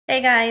Hey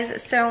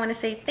guys, so I want to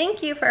say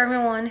thank you for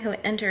everyone who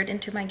entered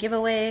into my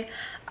giveaway.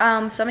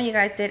 Some of you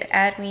guys did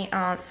add me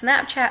on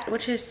Snapchat,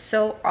 which is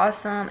so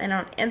awesome, and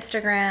on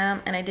Instagram,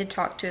 and I did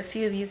talk to a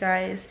few of you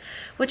guys,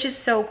 which is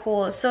so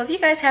cool. So if you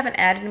guys haven't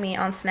added me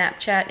on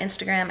Snapchat,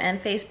 Instagram,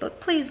 and Facebook,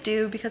 please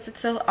do, because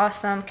it's so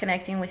awesome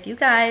connecting with you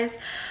guys.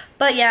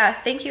 But yeah,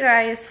 thank you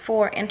guys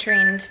for entering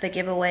into the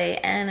giveaway,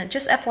 and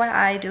just FYI,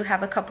 I do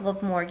have a couple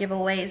of more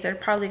giveaways. There are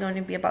probably going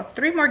to be about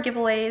 3 more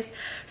giveaways.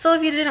 So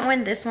if you didn't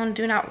win this one,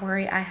 do not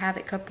worry, I have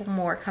a couple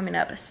more coming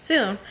up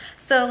soon.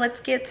 So let's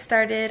get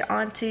started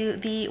onto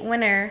the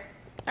winner.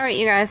 Alright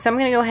you guys, so I'm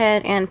going to go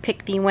ahead and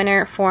pick the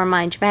winner for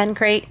my Japan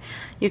crate.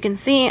 You can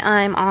see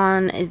I'm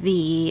on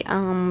the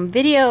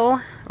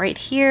video right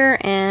here,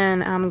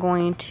 and I'm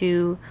going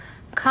to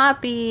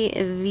copy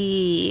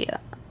the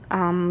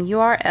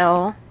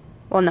URL.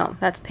 Well, no,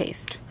 that's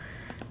paste.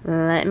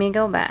 Let me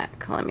go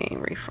back. Let me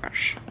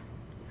refresh.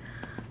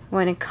 I'm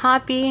going to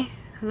copy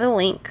the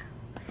link,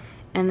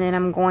 and then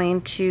I'm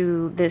going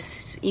to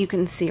this, you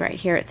can see right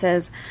here, it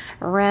says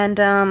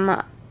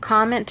random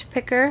comment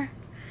picker,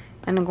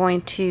 and I'm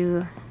going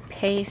to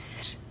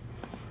paste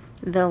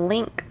the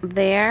link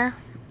there,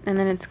 and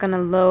then it's going to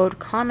load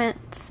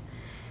comments,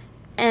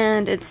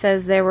 and it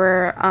says there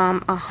were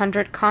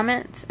 100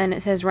 comments, and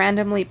it says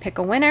randomly pick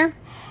a winner.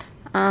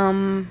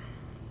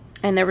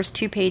 And there was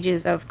 2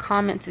 pages of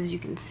comments, as you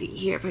can see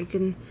here, if I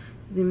can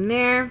zoom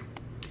there.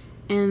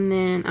 And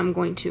then I'm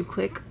going to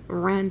click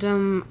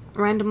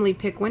randomly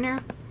pick winner,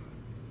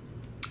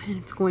 and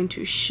it's going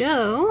to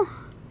show,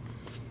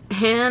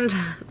 and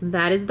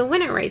that is the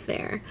winner right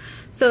there.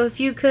 So if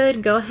you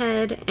could go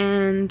ahead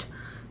and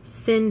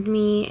send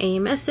me a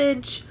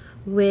message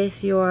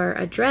with your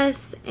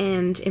address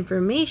and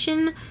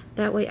information,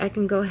 that way I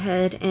can go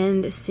ahead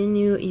and send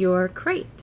you your crate.